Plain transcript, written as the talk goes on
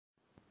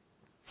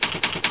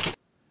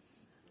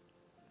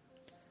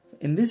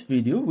In this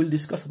video, we'll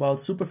discuss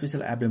about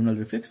superficial abdominal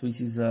reflex,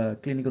 which is a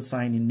clinical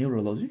sign in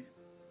neurology.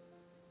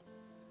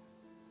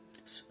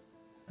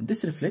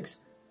 This reflex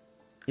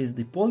is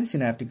the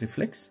polysynaptic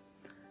reflex,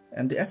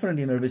 and the afferent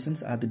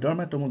innervations are the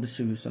dermatomal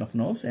distribution of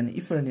nerves, and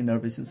efferent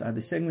innervations are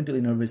the segmental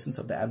innervations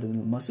of the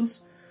abdominal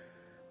muscles.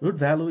 Root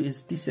value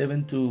is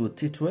T7 to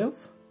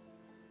T12.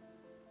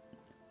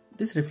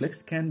 This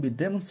reflex can be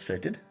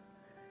demonstrated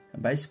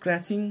by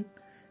scratching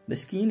the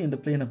skin in the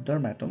plane of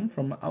dermatom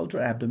from outer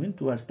abdomen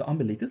towards the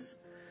umbilicus.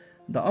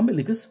 The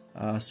umbilicus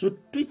should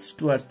twitch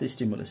towards the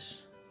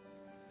stimulus.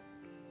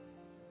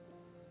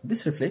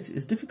 This reflex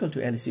is difficult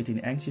to elicit in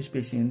anxious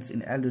patients,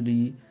 in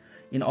elderly,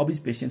 in obese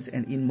patients,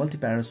 and in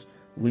multiparous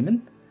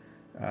women.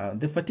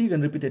 The fatigue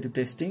and repetitive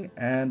testing,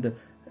 and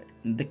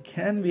they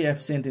can be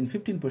absent in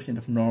 15%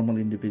 of normal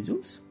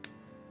individuals.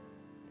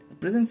 The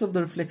presence of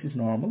the reflex is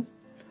normal.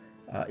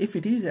 If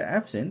it is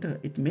absent,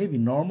 it may be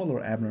normal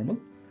or abnormal.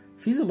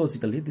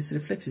 Physiologically, this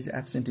reflex is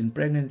absent in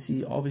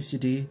pregnancy,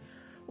 obesity,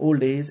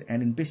 old age,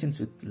 and in patients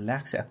with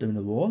lax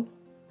abdominal wall.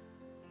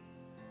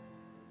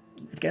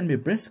 It can be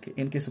brisk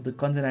in case of the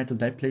congenital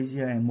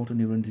dysplasia and motor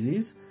neuron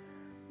disease.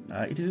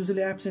 It is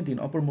usually absent in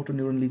upper motor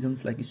neuron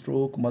lesions like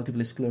stroke,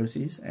 multiple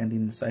sclerosis, and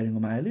in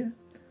syringomyelia.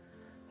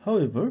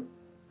 However,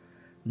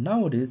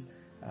 nowadays,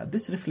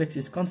 this reflex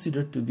is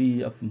considered to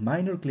be of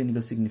minor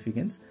clinical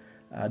significance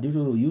due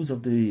to use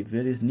of the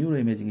various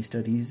neuroimaging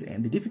studies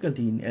and the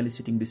difficulty in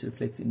eliciting this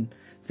reflex in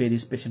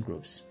various patient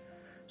groups.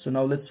 So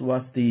now let's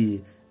watch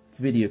the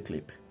video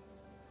clip.